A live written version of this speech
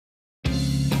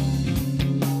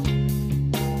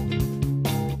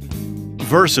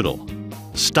Versatile,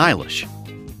 stylish,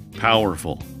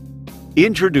 powerful.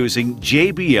 Introducing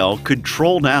JBL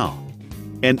Control Now,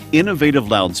 an innovative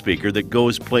loudspeaker that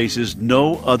goes places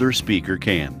no other speaker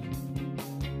can.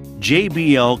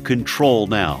 JBL Control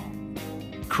Now,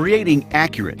 creating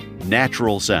accurate,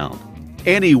 natural sound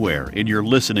anywhere in your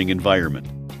listening environment.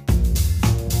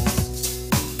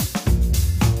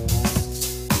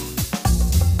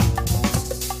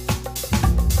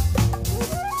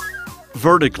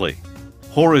 Vertically,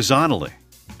 horizontally,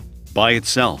 by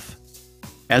itself,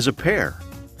 as a pair,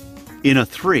 in a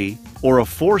 3 or a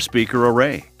 4-speaker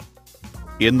array,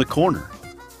 in the corner,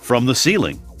 from the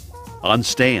ceiling, on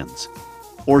stands,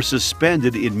 or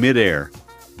suspended in midair.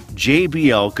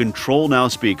 JBL Control Now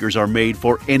speakers are made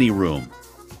for any room,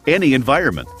 any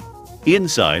environment,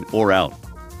 inside or out.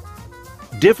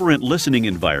 Different listening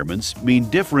environments mean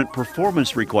different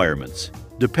performance requirements,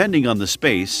 depending on the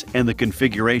space and the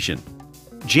configuration.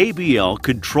 JBL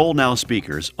Control Now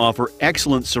speakers offer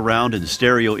excellent surround and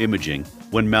stereo imaging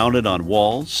when mounted on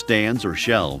walls, stands, or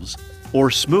shelves,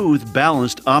 or smooth,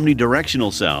 balanced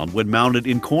omnidirectional sound when mounted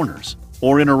in corners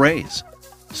or in arrays,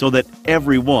 so that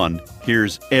everyone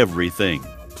hears everything.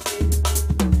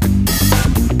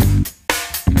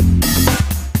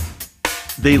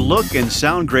 They look and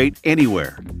sound great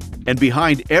anywhere, and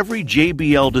behind every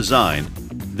JBL design,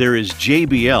 there is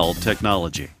JBL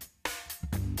technology.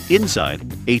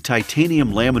 Inside, a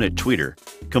titanium laminate tweeter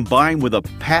combined with a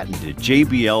patented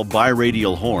JBL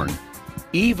biradial horn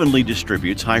evenly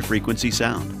distributes high-frequency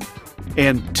sound.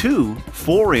 And 2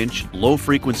 4-inch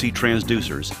low-frequency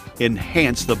transducers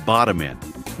enhance the bottom end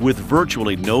with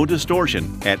virtually no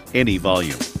distortion at any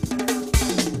volume.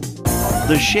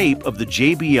 The shape of the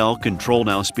JBL Control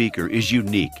Now speaker is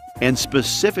unique and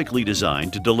specifically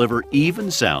designed to deliver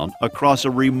even sound across a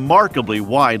remarkably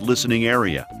wide listening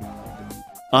area.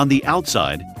 On the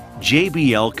outside,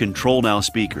 JBL Control Now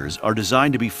speakers are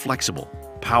designed to be flexible,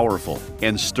 powerful,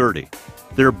 and sturdy.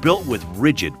 They're built with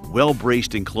rigid,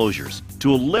 well-braced enclosures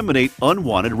to eliminate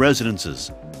unwanted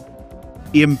resonances.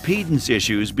 Impedance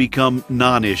issues become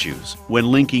non-issues when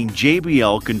linking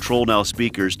JBL Control Now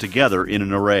speakers together in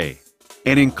an array.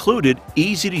 An included,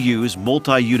 easy-to-use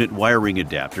multi-unit wiring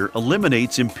adapter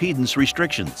eliminates impedance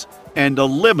restrictions and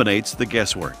eliminates the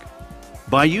guesswork.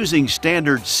 By using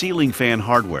standard ceiling fan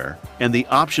hardware and the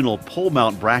optional pole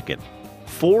mount bracket,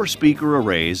 4 speaker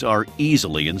arrays are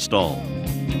easily installed.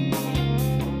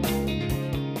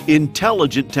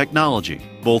 Intelligent technology,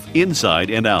 both inside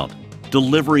and out,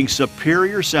 delivering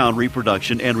superior sound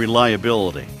reproduction and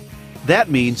reliability. That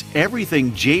means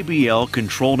everything JBL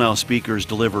Control Now speakers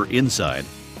deliver inside,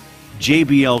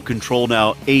 JBL Control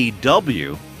Now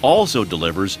AW also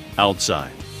delivers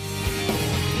outside.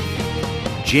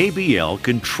 JBL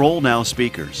Control Now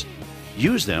speakers.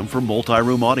 Use them for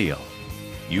multi-room audio.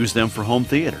 Use them for home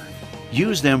theater.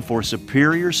 Use them for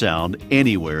superior sound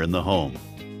anywhere in the home.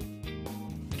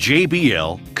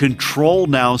 JBL Control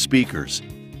Now speakers.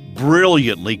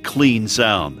 Brilliantly clean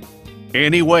sound.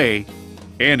 Anyway,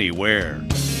 anywhere.